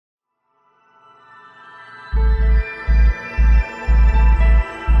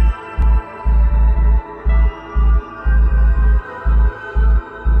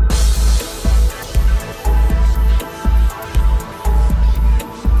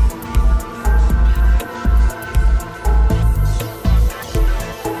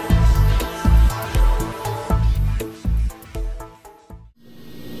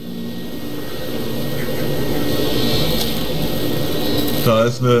Da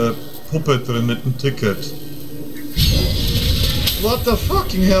ist eine Puppe drin mit einem Ticket. What the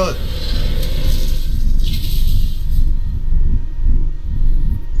fucking hell?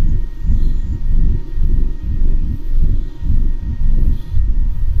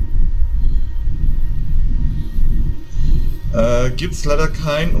 Gibt's leider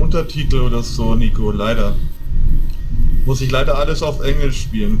keinen Untertitel oder so, Nico, leider. Muss ich leider alles auf Englisch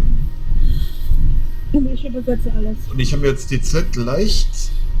spielen. Ich übersetze alles. Und ich habe jetzt dezent leicht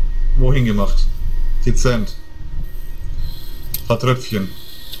wohin gemacht. Dezent. Ein paar Tröpfchen.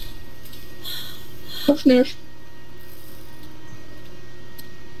 Auf nicht.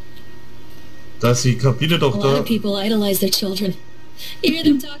 Da ist die Kabine doch A da. lot of people idolize their children. You hear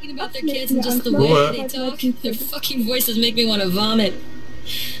them talking about their kids and just the way they talk. Their fucking voices make me want to vomit.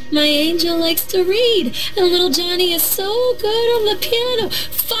 My angel likes to read, and little Johnny is so good on the piano.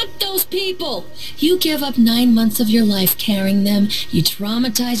 Fuck those people! You give up 9 months of your life carrying them, you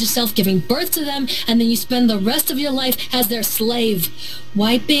traumatize yourself giving birth to them, and then you spend the rest of your life as their slave.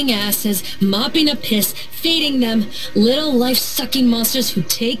 Wiping asses, mopping a piss, feeding them, little life-sucking monsters who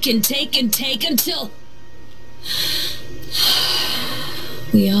take and take and take until...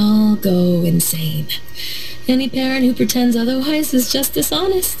 we all go insane. Any parent who pretends otherwise is just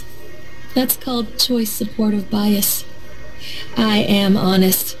dishonest. That's called choice supportive bias. I am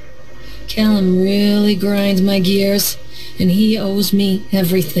honest. Callum really grinds my gears, and he owes me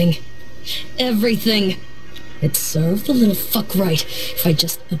everything. Everything. It'd serve the little fuck right if I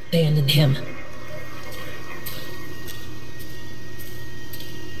just abandoned him.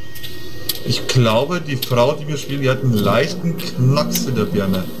 Ich glaube, die Frau, die wir spielen, die hat einen leichten Knacks in der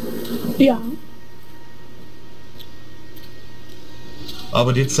Birne. Ja.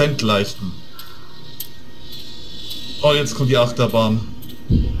 Aber dezent leichten. Oh, jetzt kommt die Achterbahn.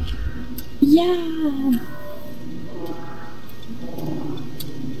 Ja.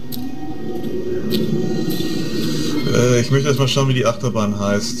 Ich möchte erst mal schauen, wie die Achterbahn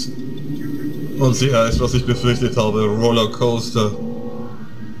heißt. Und sie heißt, was ich befürchtet habe, Rollercoaster.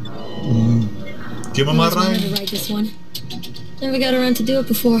 Gehen wir mal rein. Never got around to do it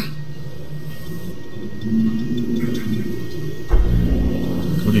before.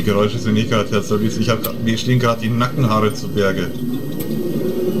 Und die Geräusche sind nicht gerade herzerlich. Mir stehen gerade die Nackenhaare zu Berge.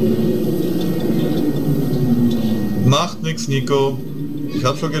 Macht nix, Nico. Ich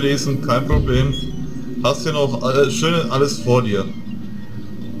habe schon gelesen, kein Problem. Hast ja noch schön alles vor dir.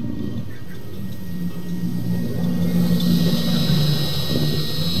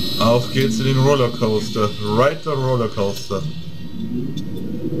 Auf geht's in den Rollercoaster. Ride the Rollercoaster.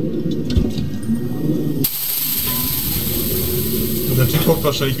 Und der Typ hockt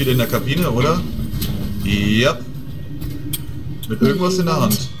wahrscheinlich wieder in der Kabine, oder? Ja. Yep. Mit irgendwas in der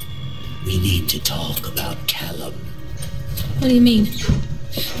Hand. We need to talk about Callum. What do you mean?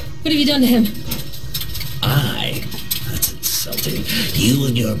 What have you done to him? That's insulting. You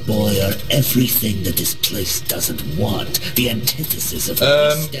and your boy are everything that this place doesn't want. The antithesis of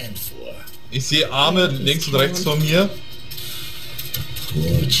what we stand for. Ich sehe Arme links und rechts von mir.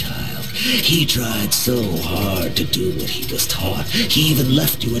 Poor child. He tried so hard to do what he was taught. He even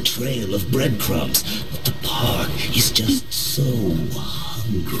left you a trail of breadcrumbs. But the park is just so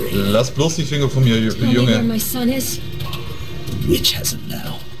hungry. Lass bloß die Finger von mir, Junge. My son is. Which has him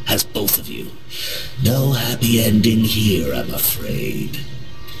now? Has both of you. No happy ending here, I'm afraid.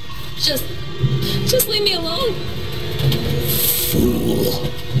 Just leave me alone. Fool.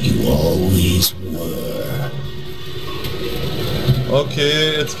 You always were.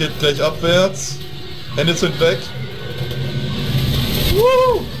 Okay, jetzt geht gleich abwärts. Hände sind weg.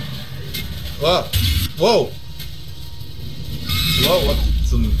 Woo! Wow. Wow. Wow, was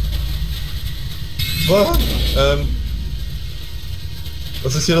zum... Wow.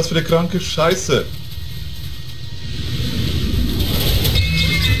 Was ist hier das für eine kranke Scheiße?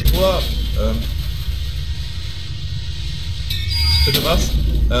 Wow. Bitte was?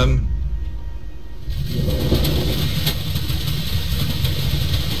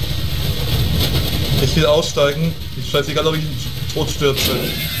 Ich will aussteigen. Ich scheißegal, ob ich tot stürze.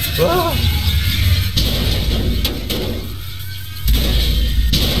 Ah.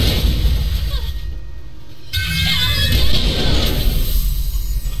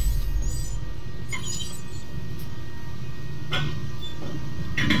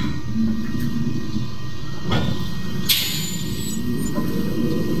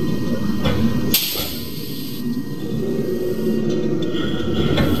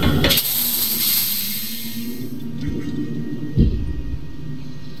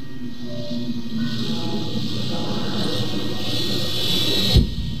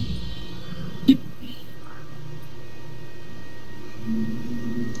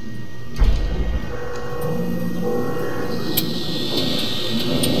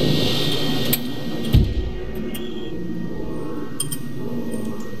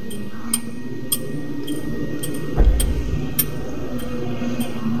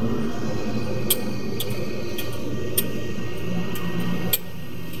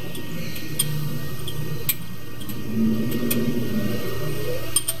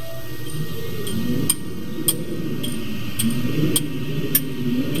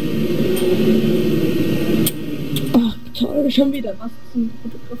 schon wieder was zum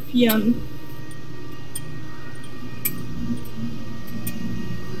Fotografieren.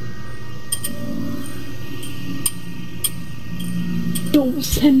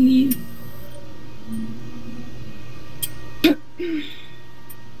 Doofes Handy.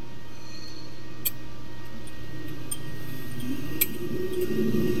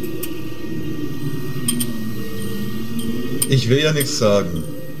 Ich will ja nichts sagen.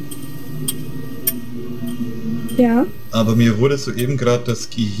 Ja. Aber mir wurde soeben gerade das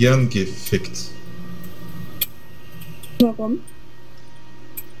Gehirn gefickt. Warum?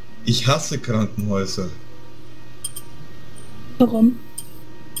 Ich hasse Krankenhäuser. Warum?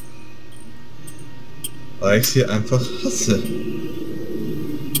 Weil ich sie einfach hasse.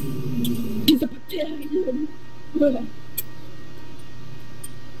 Diese Bakterien.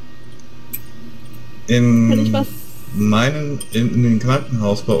 Kann ich was? In dem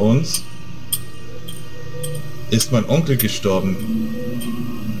Krankenhaus bei uns ist mein Onkel gestorben.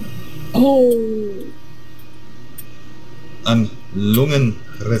 Oh. An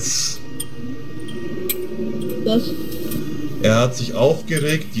Lungenriss. Das. Er hat sich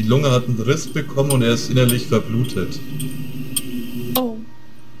aufgeregt, die Lunge hat einen Riss bekommen und er ist innerlich verblutet. Oh.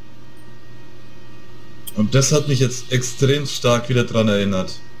 Und das hat mich jetzt extrem stark wieder dran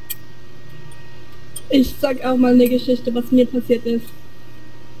erinnert. Ich sag auch mal eine Geschichte, was mir passiert ist.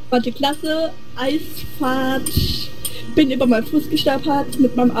 Warte, Klasse, Eisfahrt, bin über meinen Fuß gestolpert,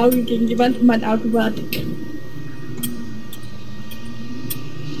 mit meinem Auge gegen die Wand und mein Auge war dick.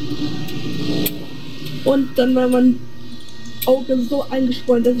 Und dann war mein Auge so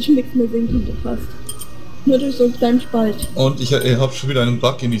eingeschwollen, dass ich nichts mehr sehen konnte fast. Nur durch so einen kleinen Spalt. Und ich habe schon wieder einen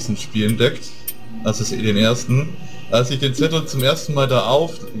Bug in diesem Spiel entdeckt. Das ist den ersten. Als ich den Zettel zum ersten Mal da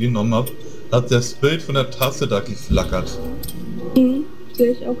aufgenommen habe, hat das Bild von der Tasse da geflackert. Mhm,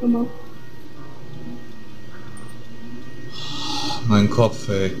 sehe ich auch immer. Mein Kopf,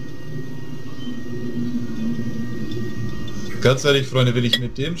 ey. Ganz ehrlich, Freunde, wenn ich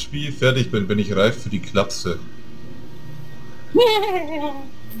mit dem Spiel fertig bin, bin ich reif für die Klapse.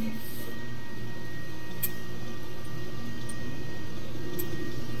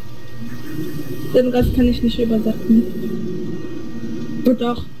 Den Rest kann ich nicht übersetzen. Oder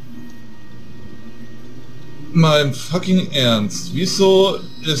doch? Mal im fucking Ernst. Wieso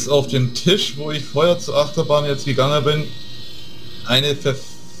ist auf dem Tisch, wo ich vorher zur Achterbahn jetzt gegangen bin, eine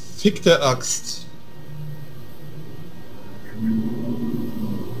verfickte Axt?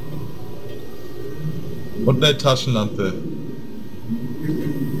 Und eine Taschenlampe.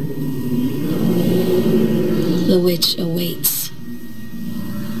 The witch awaits.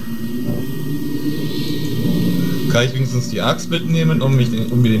 Kann ich wenigstens die Axt mitnehmen, um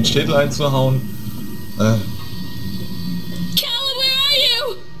mir den Schädel einzuhauen? Callum, where are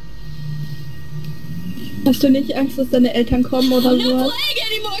you? Hast du nicht Angst, dass deine Eltern kommen oder I'm so? not playing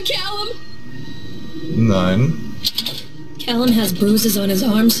anymore, Callum. Nein. Callum has bruises on his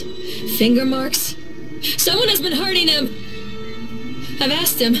arms, finger marks. Someone has been hurting him. I've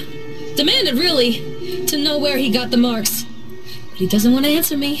asked him, demanded really, to know where he got the marks. But he doesn't want to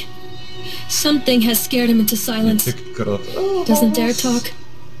answer me. Something has scared him into silence. Doesn't dare talk.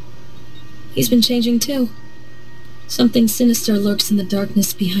 He's been changing too. Something sinister lurks in the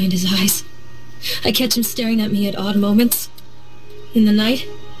darkness behind his eyes. I catch him staring at me at odd moments. In the night,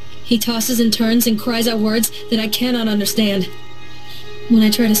 he tosses and turns and cries out words that I cannot understand. When I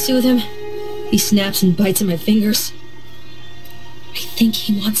try to soothe him, he snaps and bites at my fingers. I think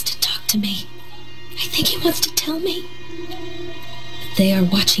he wants to talk to me. I think he wants to tell me. But they are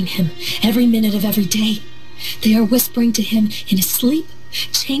watching him every minute of every day. They are whispering to him in his sleep,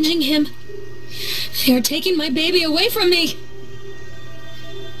 changing him. They are taking my baby away from me.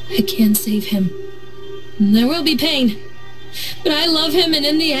 I can't save him. There will be pain. But I love him, and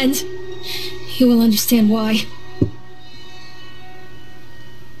in the end, he will understand why.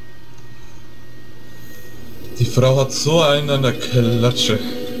 Die Frau hat so einen an der Klatsche.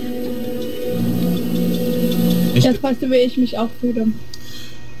 Jetzt weißt du, wie ich mich auch fühle.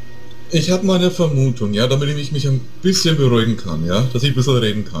 Ich habe mal eine Vermutung, ja, damit ich mich ein bisschen beruhigen kann, ja, dass ich ein bisschen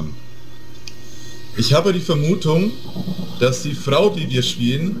reden kann. Ich habe die Vermutung, dass die Frau, die wir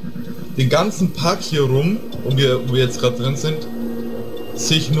spielen, den ganzen Park hier rum, wo wir jetzt gerade drin sind,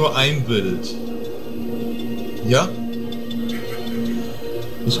 sich nur einbildet. Ja?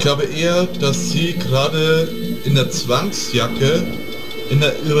 Ich glaube eher, dass sie gerade in der Zwangsjacke in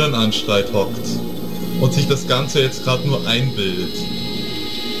der Irrenanstalt hockt und sich das Ganze jetzt gerade nur einbildet.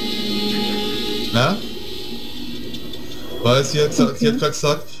 Ja? Weil sie hat gerade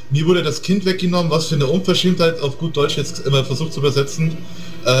gesagt, mir wurde das Kind weggenommen, was für eine Unverschämtheit, auf gut Deutsch jetzt immer versucht zu übersetzen.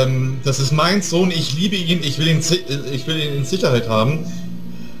 das ist mein Sohn, ich liebe ihn, ich will ihn in Sicherheit haben.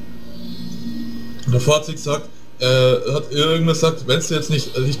 Und davor hat sie gesagt, hat irgendwas gesagt, wenn du jetzt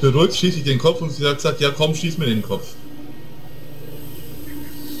nicht beruhigst, schieße ich den Kopf, und sie hat gesagt, ja komm, schieß mir den Kopf.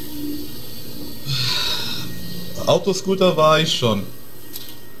 Autoscooter war ich schon.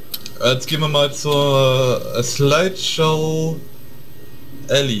 Jetzt gehen wir mal zur Slideshow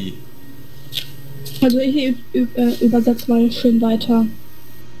Ellie. Also ich übersetze mal schön weiter.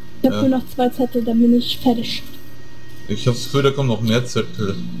 Ich habe nur noch 2 Zettel, dann bin ich fertig. Ich habe das Gefühl, da kommen noch mehr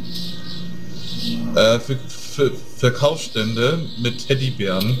Zettel. Für Verkaufsstände mit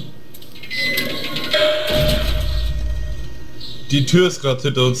Teddybären. Die Tür ist gerade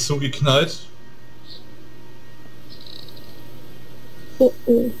hinter uns zugeknallt. Oh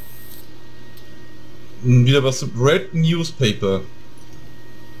oh. Wieder was zum Red Newspaper.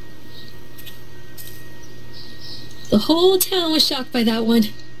 The whole town was shocked by that one.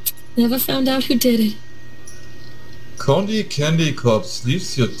 Never found out who did it. Condy Candy Corpse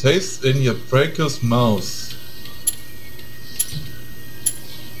leaves your taste in your breaker's mouth.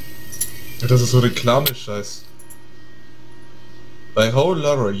 Das ist so Reklame-Scheiß. By whole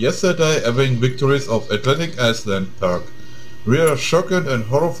Lara, yesterday having victories of Atlantic Iceland Park. We are shocked and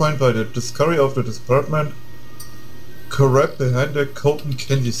horrified by the discovery of the department correct behind the cotton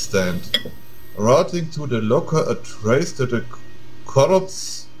candy stand. Routing to the locker a trace that the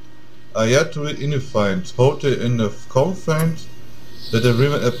corpse are yet to be identified, hold in the confident that the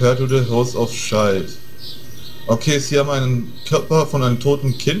women appear to the host of child. Okay, sie haben einen Körper von einem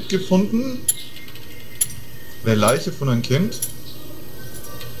toten Kind gefunden. Eine Leiche von einem Kind.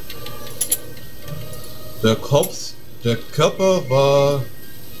 Der Körper war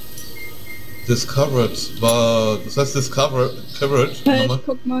discovered, das heißt discovered. Ich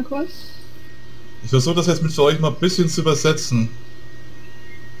guck mal kurz. Ich versuche das jetzt mit für euch mal ein bisschen zu übersetzen.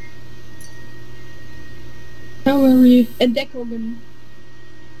 Discovery, Entdeckungen.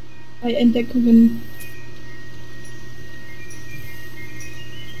 Bei Entdeckungen.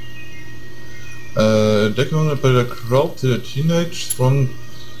 Entdeckungen bei der crowd to the teenage from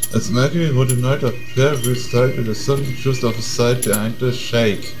as Maggie would the night of Claire reside in the sun just off the side behind the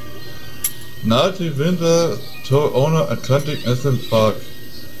shake. Now the winter tour owner Atlantic Iceland Park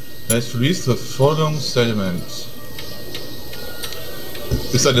has released the following statement.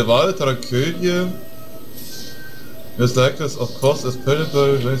 Ist eine wahre Tragödie. This like this of course is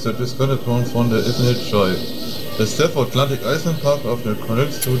palatable when the discounted from the Isn't It Joy. The step of Atlantic Iceland Park of the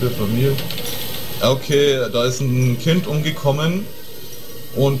connects to the Familie. Okay, da ist ein Kind umgekommen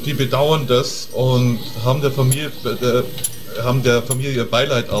und die bedauern das und haben der Familie ihr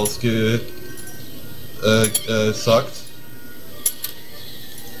Beileid ausgesagt.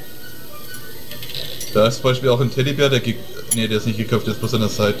 Da ist zum Beispiel auch ein Teddybär, der ist nicht geköpft, der ist bloß an der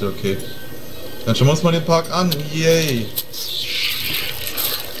Seite, okay. Dann schauen wir uns mal den Park an, yay!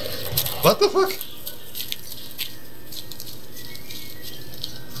 What the fuck?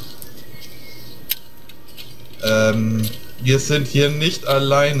 Wir sind hier nicht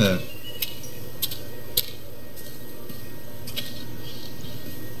alleine.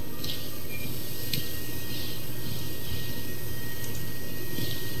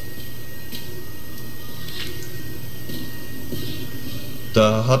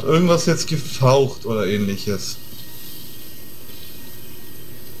 Da hat irgendwas jetzt gefaucht oder ähnliches.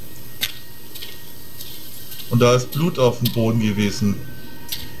 Und da ist Blut auf dem Boden gewesen.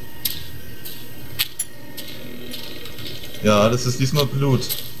 Ja, das ist diesmal Blut.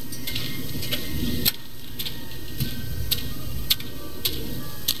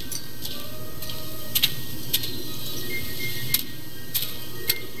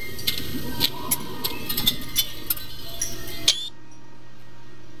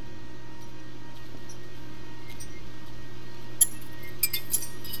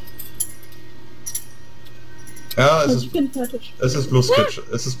 Ja, es ist bloß Ketchup.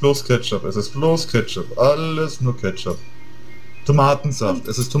 Es ist bloß Ketchup. Es ist bloß Ketchup. Alles nur Ketchup. Tomatensaft.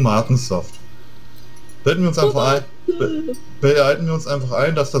 Es ist Tomatensaft. Behalten wir uns einfach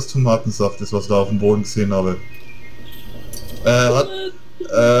ein, dass das Tomatensaft ist, was da auf dem Boden gesehen habe. Da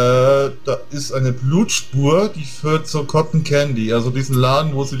ist eine Blutspur, die führt zur Cotton Candy, also diesen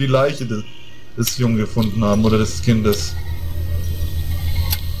Laden, wo sie die Leiche des Jungen gefunden haben oder des Kindes.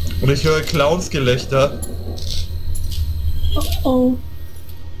 Und ich höre Clownsgelächter. Oh oh.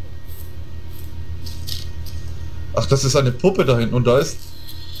 Ach, das ist eine Puppe da hinten und da ist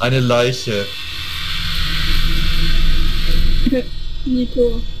eine Leiche.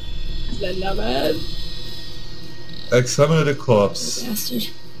 Nico. Slenderman. Examine the corpse. Bastard.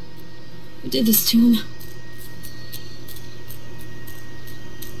 Who did this to him?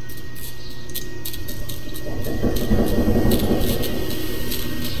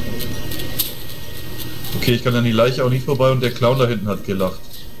 Okay, ich kann an die Leiche auch nicht vorbei und der Clown da hinten hat gelacht.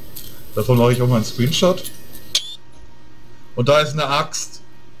 Davon mache ich auch mal einen Screenshot. Und da ist eine Axt.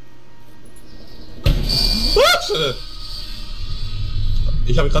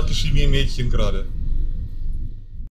 Ich habe gerade geschrieben wie ein Mädchen gerade.